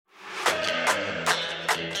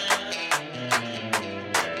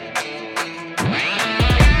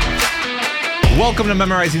Welcome to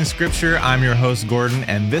Memorizing Scripture. I'm your host, Gordon,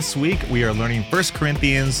 and this week we are learning 1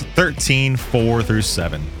 Corinthians 13, 4 through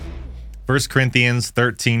 7. 1 Corinthians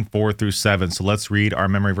 13, 4 through 7. So let's read our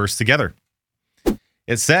memory verse together.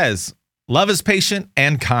 It says, "Love is patient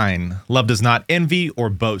and kind. Love does not envy or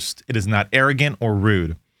boast. It is not arrogant or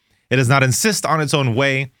rude. It does not insist on its own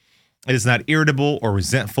way. It is not irritable or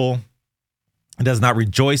resentful. It does not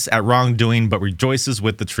rejoice at wrongdoing, but rejoices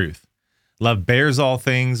with the truth. Love bears all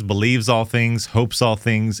things, believes all things, hopes all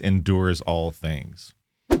things, endures all things."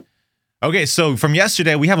 Okay, so from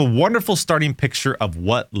yesterday, we have a wonderful starting picture of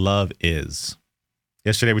what love is.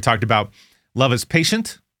 Yesterday, we talked about love is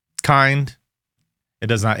patient, kind, it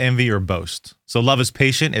does not envy or boast. So love is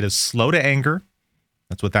patient, it is slow to anger.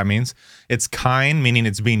 That's what that means. It's kind, meaning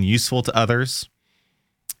it's being useful to others.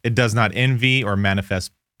 It does not envy or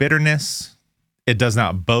manifest bitterness. It does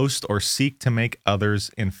not boast or seek to make others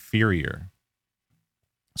inferior.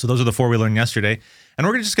 So those are the four we learned yesterday. And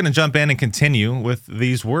we're just going to jump in and continue with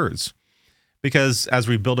these words. Because as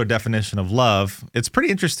we build our definition of love, it's pretty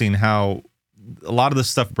interesting how a lot of this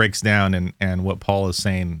stuff breaks down and what Paul is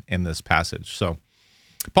saying in this passage. So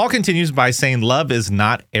Paul continues by saying love is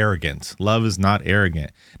not arrogant. Love is not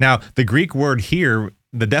arrogant. Now, the Greek word here,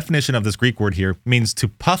 the definition of this Greek word here means to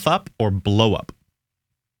puff up or blow up.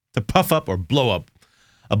 To puff up or blow up.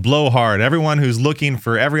 A blowhard. Everyone who's looking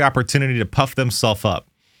for every opportunity to puff themselves up.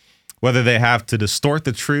 Whether they have to distort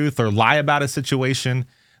the truth or lie about a situation,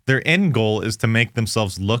 their end goal is to make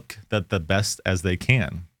themselves look the best as they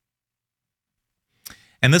can.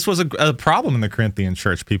 And this was a problem in the Corinthian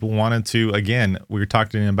church. People wanted to, again, we were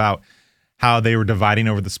talking about how they were dividing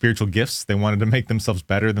over the spiritual gifts. They wanted to make themselves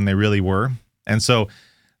better than they really were. And so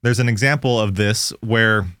there's an example of this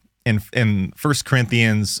where in 1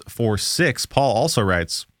 Corinthians 4:6, Paul also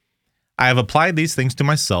writes, "I have applied these things to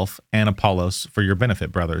myself and Apollos for your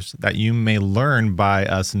benefit, brothers, that you may learn by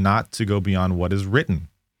us not to go beyond what is written,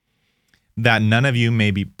 that none of you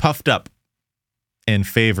may be puffed up in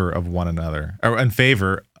favor of one another," or in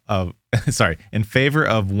favor of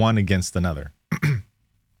one against another.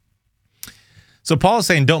 So Paul is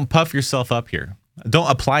saying, don't puff yourself up here.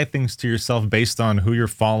 Don't apply things to yourself based on who you're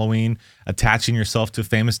following, attaching yourself to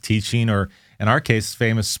famous teaching, or in our case,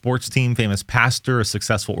 famous sports team, famous pastor, a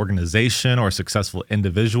successful organization, or a successful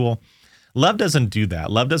individual. Love doesn't do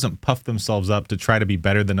that. Love doesn't puff themselves up to try to be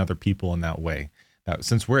better than other people in that way. That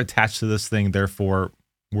since we're attached to this thing, therefore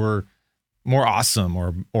we're more awesome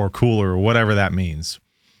or cooler or whatever that means.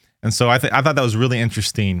 And so I thought that was really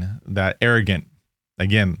interesting that arrogant,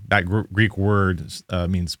 again, that Greek word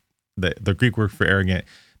means the Greek word for arrogant.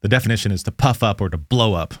 The definition is to puff up or to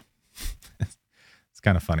blow up. It's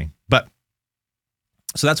kind of funny, but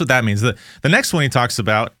so that's what that means. The next one he talks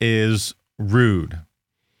about is rude.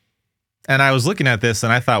 And I was looking at this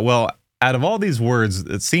and I thought, well, out of all these words,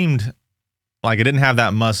 it seemed like it didn't have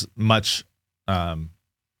that much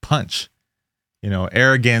punch. You know,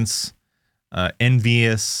 arrogance,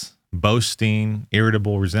 envious, boasting,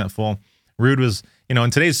 irritable, resentful. Rude was, in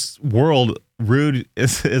today's world, rude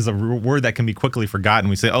is a word that can be quickly forgotten.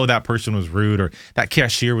 We say, oh, that person was rude, or that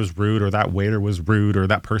cashier was rude, or that waiter was rude, or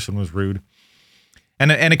that person was rude.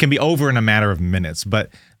 And it can be over in a matter of minutes. But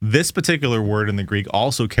this particular word in the Greek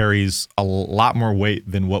also carries a lot more weight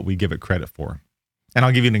than what we give it credit for. And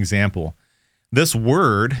I'll give you an example. This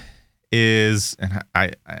word is, and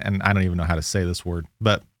I don't even know how to say this word,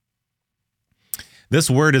 but this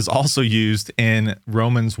word is also used in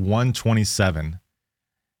Romans 1:27.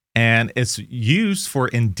 And it's used for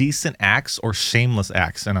indecent acts or shameless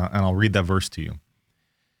acts. And I'll read that verse to you.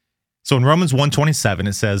 So in Romans 1:27,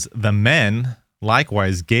 it says, "The men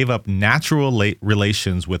likewise gave up natural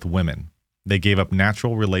relations with women." They gave up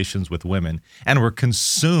natural relations with women and were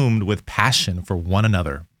consumed with passion for one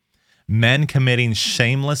another. Men committing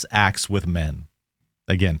shameless acts with men.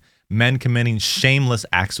 Again, men committing shameless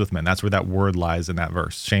acts with men. That's where that word lies in that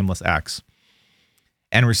verse, shameless acts.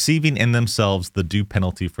 And receiving in themselves the due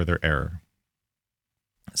penalty for their error.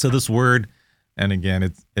 So this word, and again,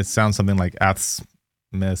 it sounds something like I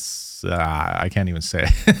can't even say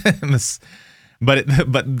it. But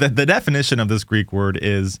the definition of this Greek word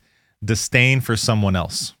is disdain for someone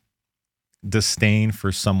else. Disdain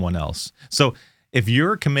for someone else. So if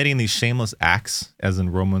you're committing these shameless acts, as in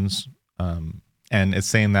Romans, and it's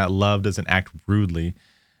saying that love doesn't act rudely,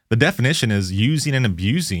 the definition is using and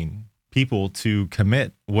abusing people to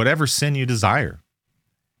commit whatever sin you desire.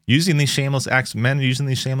 Using these shameless acts, men using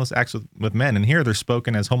these shameless acts with men. And here they're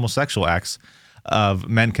spoken as homosexual acts of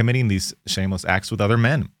men committing these shameless acts with other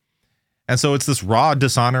men. And so it's this raw,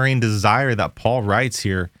 dishonoring desire that Paul writes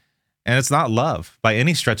here And it's not love by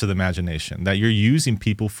any stretch of the imagination, that you're using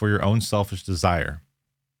people for your own selfish desire.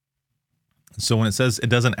 So when it says it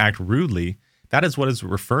doesn't act rudely, that is what it's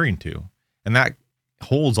referring to. And that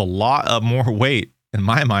holds a lot of more weight in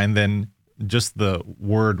my mind than just the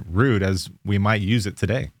word rude as we might use it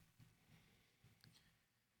today.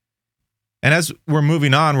 And as we're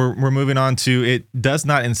moving on, we're moving on to it does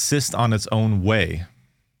not insist on its own way.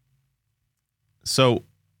 So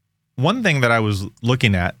one thing that I was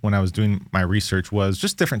looking at when I was doing my research was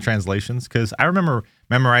just different translations, because I remember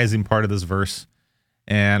memorizing part of this verse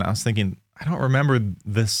and I was thinking, I don't remember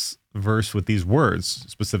this verse with these words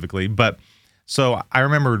specifically, but so I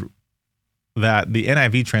remembered that the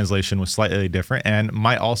NIV translation was slightly different and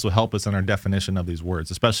might also help us in our definition of these words,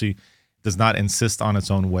 especially does not insist on its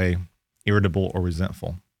own way, irritable or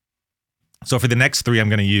resentful. So for the next three, I'm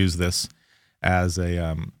going to use this as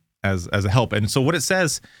a help. And so what it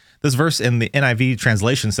says, this verse in the NIV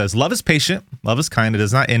translation says, love is patient, love is kind, it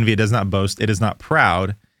does not envy, it does not boast, it is not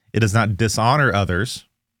proud, it does not dishonor others.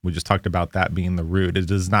 We just talked about that being the root. It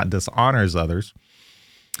does not dishonor others.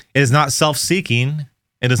 It is not self-seeking,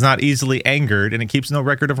 it is not easily angered, and it keeps no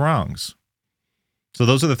record of wrongs. So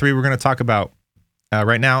those are the three we're going to talk about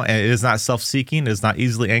right now. It is not self-seeking, it is not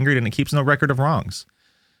easily angered, and it keeps no record of wrongs.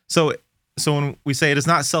 So when we say it is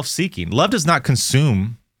not self-seeking, love does not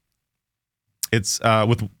consume.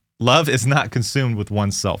 Love is not consumed with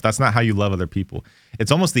oneself. That's not how you love other people.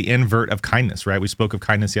 It's almost the invert of kindness, right? We spoke of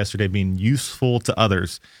kindness yesterday being useful to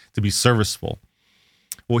others, to be serviceful.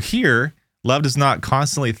 Well, here, love does not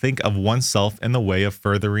constantly think of oneself in the way of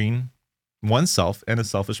furthering oneself in a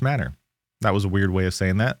selfish manner. That was a weird way of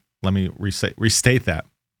saying that. Let me restate that.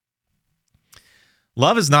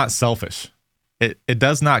 Love is not selfish. It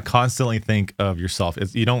does not constantly think of yourself.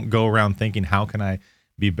 You don't go around thinking, how can I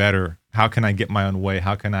be better? How can I get my own way?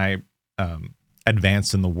 How can I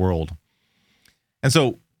advance in the world? And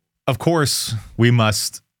so, of course, we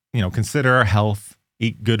must, consider our health,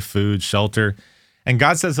 eat good food, shelter. And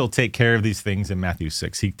God says he'll take care of these things in Matthew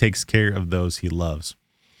 6. He takes care of those he loves.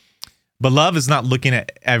 But love is not looking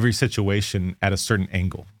at every situation at a certain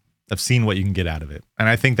angle of seeing what you can get out of it. And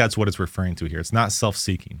I think that's what it's referring to here. It's not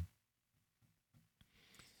self-seeking.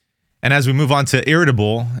 And as we move on to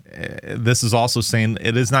irritable, this is also saying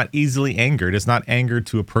it is not easily angered. It's not angered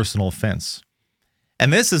to a personal offense.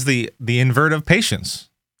 And this is the invert of patience,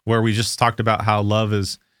 where we just talked about how love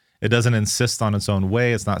it doesn't insist on its own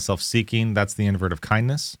way. It's not self-seeking. That's the invert of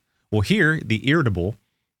kindness. Well, here, the irritable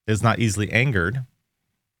is not easily angered,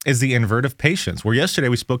 is the invert of patience, where yesterday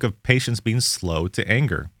we spoke of patience being slow to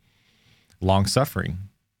anger, long-suffering.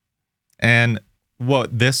 And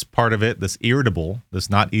what this part of it, this irritable, this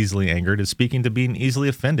not easily angered, is speaking to being easily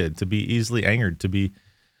offended, to be easily angered, to be,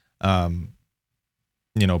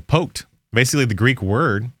 poked. Basically, the Greek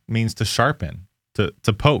word means to sharpen,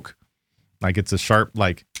 to poke. Like it's a sharp,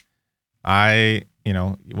 like when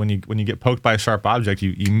you get poked by a sharp object,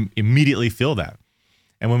 you immediately feel that.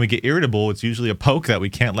 And when we get irritable, it's usually a poke that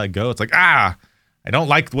we can't let go. It's like, I don't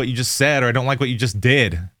like what you just said, or I don't like what you just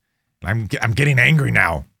did. I'm getting angry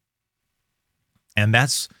now. And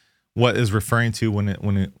that's what is referring to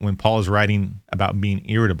when Paul is writing about being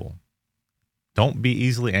irritable. Don't be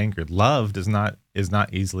easily angered. Love is not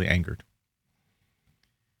easily angered.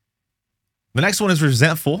 The next one is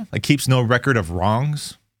resentful. It keeps no record of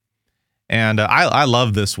wrongs. And I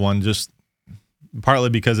love this one just partly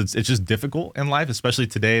because it's just difficult in life, especially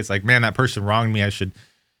today. It's like, man, that person wronged me. I should,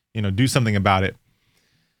 do something about it.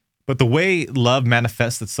 But the way love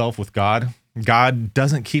manifests itself with God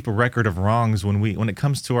doesn't keep a record of wrongs when we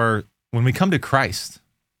come to Christ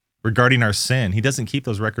regarding our sin. He doesn't keep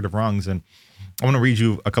those record of wrongs. And I want to read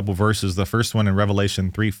you a couple verses. The first one in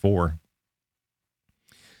Revelation 3:4.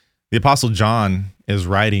 The Apostle John is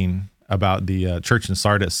writing about the church in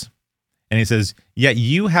Sardis. And he says, "Yet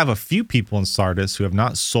you have a few people in Sardis who have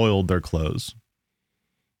not soiled their clothes.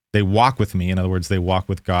 They walk with me," in other words, they walk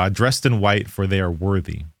with God, "dressed in white, for they are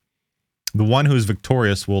worthy. The one who is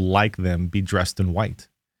victorious will, like them, be dressed in white.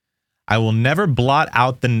 I will never blot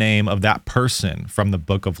out the name of that person from the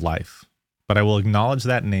book of life, but I will acknowledge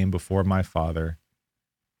that name before my Father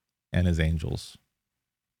and his angels."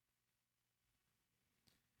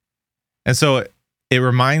 And so it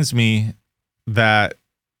reminds me that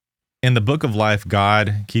in the book of life,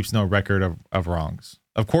 God keeps no record of wrongs.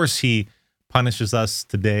 Of course, he punishes us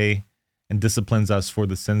today and disciplines us for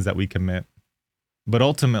the sins that we commit. But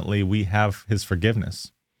ultimately, we have his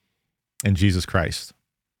forgiveness in Jesus Christ.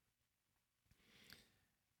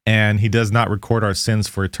 And he does not record our sins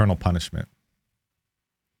for eternal punishment.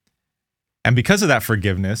 And because of that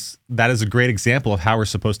forgiveness, that is a great example of how we're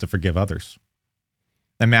supposed to forgive others.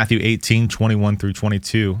 In Matthew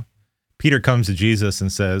 18:21-22, Peter comes to Jesus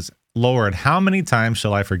and says, Lord, how many times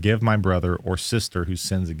shall I forgive my brother or sister who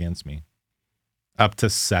sins against me? Up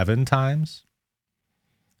to 7 times?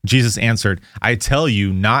 Jesus answered, I tell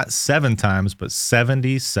you, not 7 times, but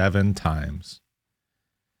 77 times.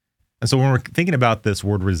 And so when we're thinking about this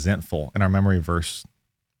word resentful in our memory verse,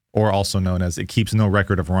 or also known as it keeps no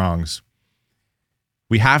record of wrongs,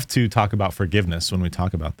 we have to talk about forgiveness when we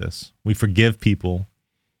talk about this. We forgive people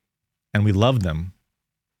and we love them,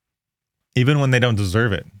 even when they don't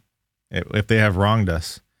deserve it, if they have wronged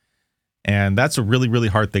us. And that's a really, really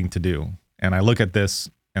hard thing to do. And I look at this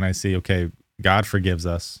and I see, okay, God forgives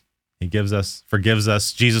us. He forgives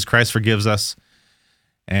us. Jesus Christ forgives us.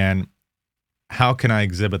 And how can I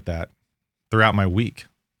exhibit that throughout my week?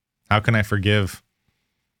 How can I forgive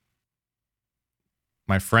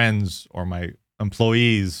my friends or my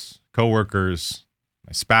employees, coworkers,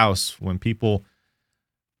 my spouse, when people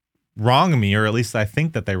wrong me, or at least I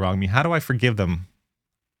think that they wrong me? How do I forgive them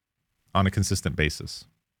on a consistent basis?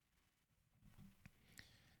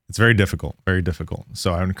 It's very difficult, very difficult.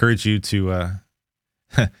 So I encourage you to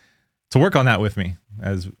to work on that with me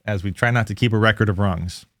as we try not to keep a record of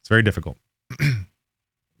wrongs. It's very difficult. All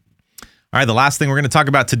right, the last thing we're going to talk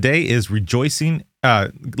about today is rejoicing.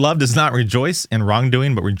 Love does not rejoice in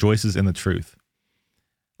wrongdoing, but rejoices in the truth.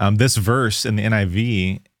 This verse in the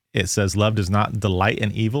NIV, it says, love does not delight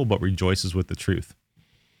in evil, but rejoices with the truth.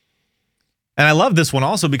 And I love this one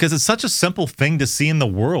also because it's such a simple thing to see in the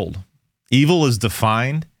world. Evil is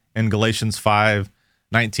defined in Galatians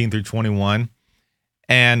 5:19-21.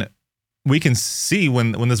 And we can see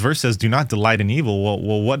when this verse says, do not delight in evil,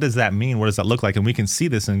 well, what does that mean? What does that look like? And we can see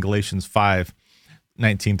this in Galatians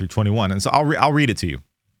 5:19-21. And so I'll read it to you.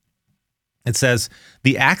 It says,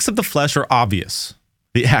 the acts of the flesh are obvious.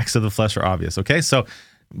 The acts of the flesh are obvious. Okay, so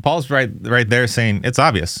Paul's right there saying it's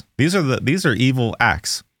obvious. These are evil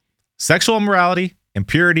acts: sexual immorality,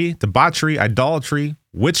 impurity, debauchery, idolatry,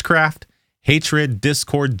 witchcraft, hatred,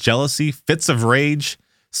 discord, jealousy, fits of rage,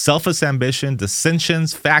 selfish ambition,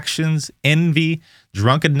 dissensions, factions, envy,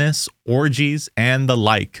 drunkenness, orgies, and the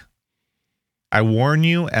like. I warn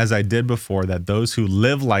you, as I did before, that those who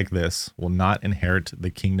live like this will not inherit the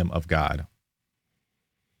kingdom of God.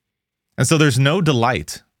 And so there's no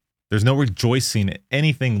delight. There's no rejoicing in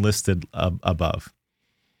anything listed above.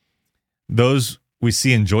 Those we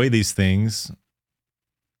see enjoy these things,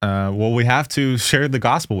 we have to share the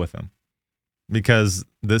gospel with them, because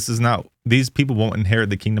these people won't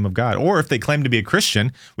inherit the kingdom of God. Or if they claim to be a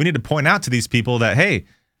Christian, we need to point out to these people that, hey,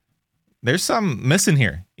 there's some missing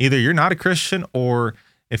here. Either you're not a Christian, or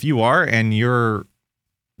if you are and you're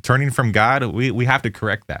turning from God, we have to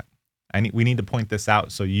correct that. We need to point this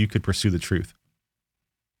out so you could pursue the truth.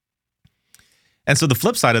 And so the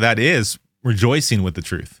flip side of that is rejoicing with the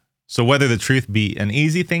truth. So whether the truth be an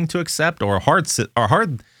easy thing to accept or a hard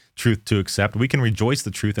truth to accept, we can rejoice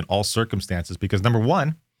the truth in all circumstances, because number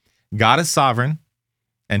one, God is sovereign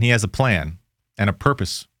and he has a plan and a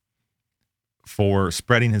purpose for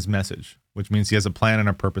spreading his message, which means he has a plan and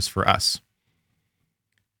a purpose for us.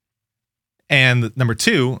 And number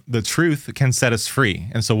two, the truth can set us free.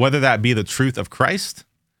 And so whether that be the truth of Christ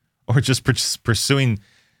or just pursuing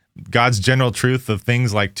God's general truth of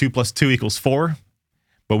things like 2 + 2 = 4,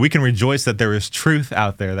 but we can rejoice that there is truth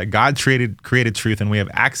out there, that God created truth, and we have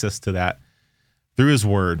access to that through his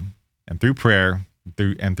word and through prayer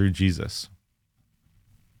and through Jesus.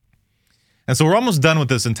 And so we're almost done with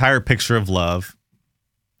this entire picture of love.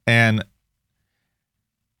 And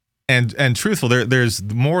truthful, there's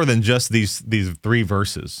more than just these 3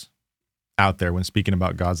 verses out there when speaking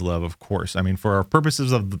about God's love, of course. I mean, for our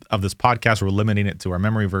purposes of this podcast, we're limiting it to our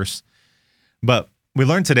memory verse. But we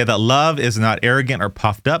learned today that love is not arrogant or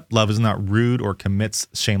puffed up. Love is not rude or commits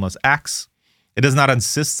shameless acts. It does not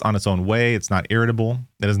insist on its own way. It's not irritable.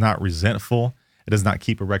 It is not resentful. It does not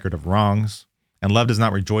keep a record of wrongs. And love does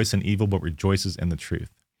not rejoice in evil, but rejoices in the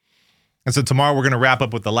truth. And so tomorrow we're going to wrap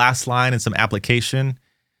up with the last line and some application.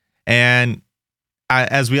 And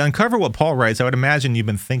as we uncover what Paul writes, I would imagine you've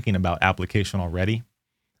been thinking about application already.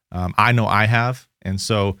 I know I have. And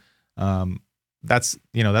so that's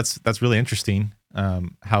really interesting,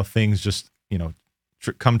 how things just,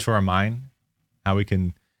 come to our mind, how we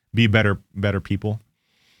can be better people.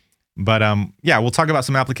 But we'll talk about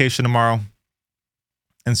some application tomorrow.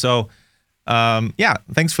 And so,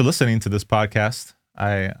 thanks for listening to this podcast.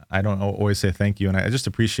 I don't always say thank you. And I just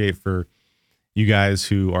appreciate for you guys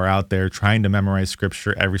who are out there trying to memorize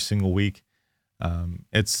scripture every single week.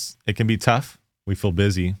 It can be tough. We feel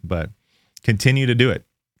busy, but continue to do it.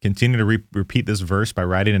 Continue to repeat this verse by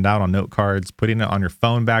writing it out on note cards, putting it on your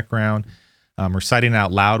phone background, reciting it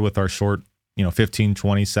out loud with our short, 15,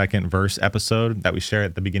 20-second verse episode that we share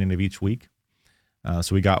at the beginning of each week.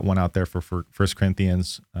 So we got one out there for 1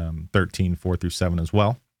 Corinthians 13, 4-7 as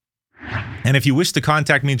well. And if you wish to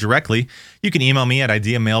contact me directly, you can email me at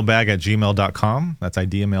ideamailbag@gmail.com. That's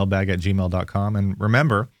ideamailbag@gmail.com. And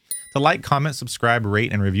remember to like, comment, subscribe,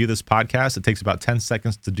 rate, and review this podcast. It takes about 10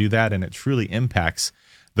 seconds to do that, and it truly impacts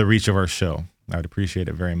the reach of our show. I would appreciate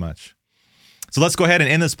it very much. So let's go ahead and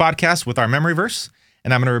end this podcast with our memory verse.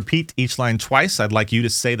 And I'm going to repeat each line twice. I'd like you to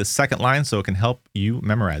say the second line so it can help you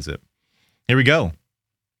memorize it. Here we go.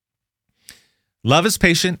 Love is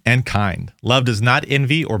patient and kind. Love does not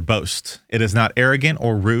envy or boast. It is not arrogant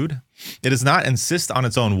or rude. It does not insist on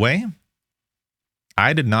its own way.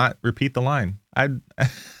 I did not repeat the line. We're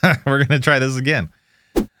going to try this again.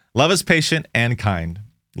 Love is patient and kind.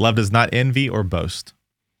 Love does not envy or boast.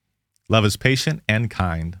 Love is patient and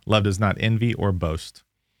kind. Love does not envy or boast.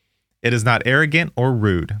 It is not arrogant or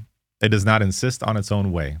rude. It does not insist on its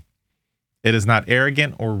own way. It is not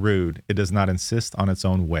arrogant or rude. It does not insist on its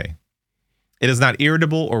own way. It is not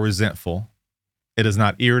irritable or resentful. It is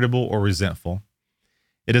not irritable or resentful.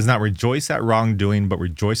 It does not rejoice at wrongdoing, but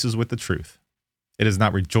rejoices with the truth. It does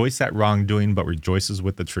not rejoice at wrongdoing, but rejoices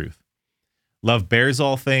with the truth. Love bears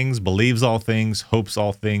all things, believes all things, hopes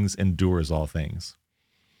all things, endures all things.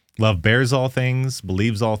 Love bears all things,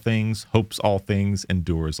 believes all things, hopes all things,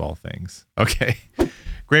 endures all things. Okay.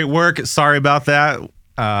 Great work. Sorry about that.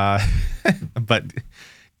 But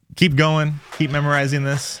keep going. Keep memorizing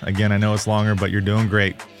this. Again, I know it's longer, but you're doing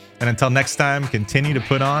great. And until next time, continue to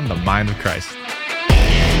put on the mind of Christ.